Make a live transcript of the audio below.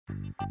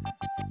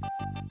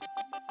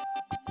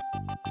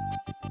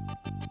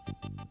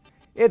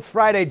It's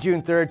Friday,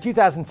 June 3rd,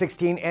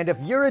 2016, and if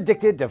you're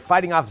addicted to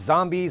fighting off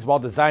zombies while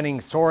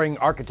designing soaring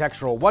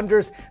architectural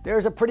wonders,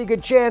 there's a pretty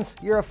good chance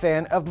you're a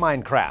fan of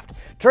Minecraft.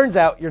 Turns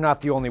out you're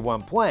not the only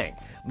one playing.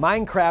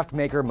 Minecraft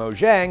maker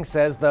Mojang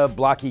says the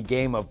blocky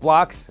game of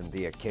blocks, and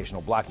the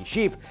occasional blocky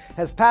sheep,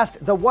 has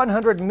passed the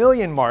 100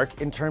 million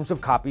mark in terms of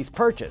copies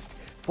purchased.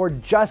 For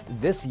just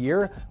this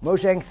year,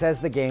 Mojang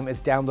says the game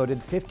is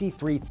downloaded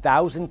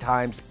 53,000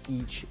 times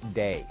each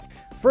day.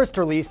 First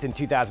released in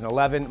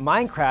 2011,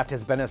 Minecraft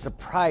has been a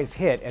surprise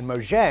hit, and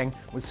Mojang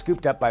was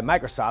scooped up by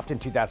Microsoft in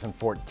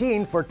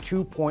 2014 for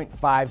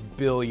 $2.5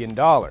 billion.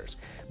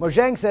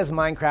 Mojang says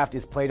Minecraft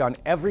is played on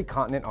every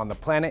continent on the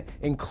planet,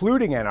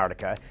 including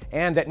Antarctica,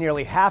 and that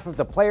nearly half of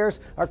the players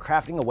are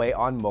crafting away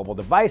on mobile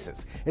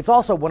devices. It's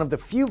also one of the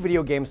few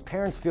video games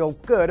parents feel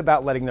good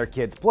about letting their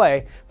kids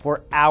play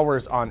for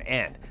hours on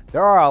end.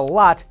 There are a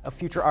lot of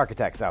future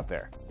architects out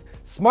there.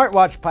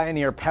 Smartwatch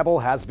pioneer Pebble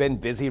has been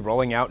busy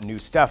rolling out new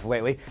stuff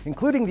lately,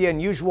 including the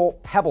unusual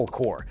Pebble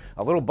Core,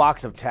 a little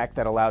box of tech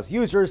that allows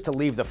users to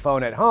leave the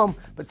phone at home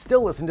but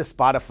still listen to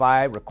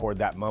Spotify, record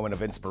that moment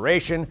of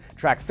inspiration,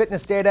 track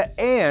fitness data,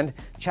 and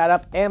chat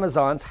up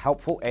Amazon's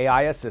helpful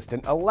AI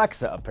assistant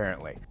Alexa,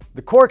 apparently.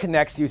 The Core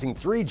connects using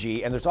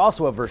 3G, and there's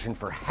also a version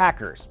for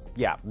hackers,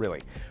 yeah,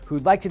 really,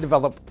 who'd like to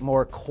develop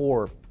more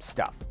core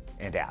stuff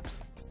and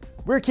apps.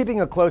 We're keeping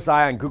a close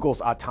eye on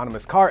Google's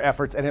autonomous car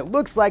efforts, and it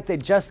looks like they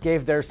just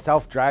gave their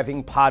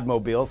self-driving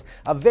podmobiles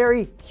a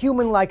very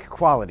human-like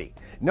quality,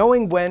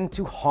 knowing when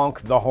to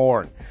honk the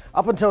horn.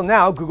 Up until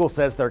now, Google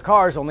says their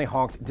cars only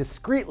honked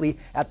discreetly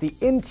at the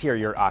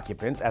interior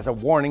occupants as a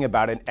warning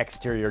about an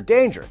exterior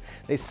danger.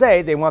 They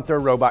say they want their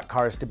robot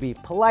cars to be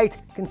polite,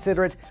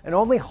 considerate, and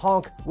only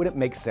honk when it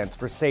makes sense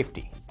for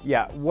safety.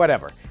 Yeah,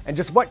 whatever. And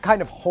just what kind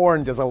of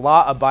horn does a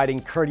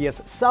law-abiding,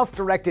 courteous,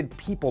 self-directed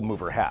people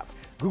mover have?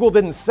 Google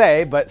didn't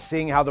say, but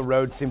seeing how the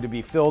roads seem to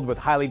be filled with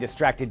highly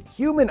distracted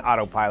human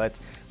autopilots,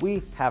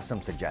 we have some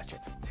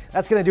suggestions.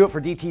 That's going to do it for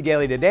DT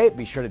Daily today.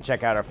 Be sure to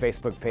check out our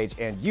Facebook page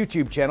and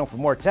YouTube channel for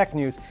more tech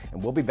news,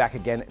 and we'll be back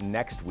again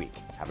next week.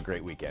 Have a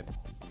great weekend.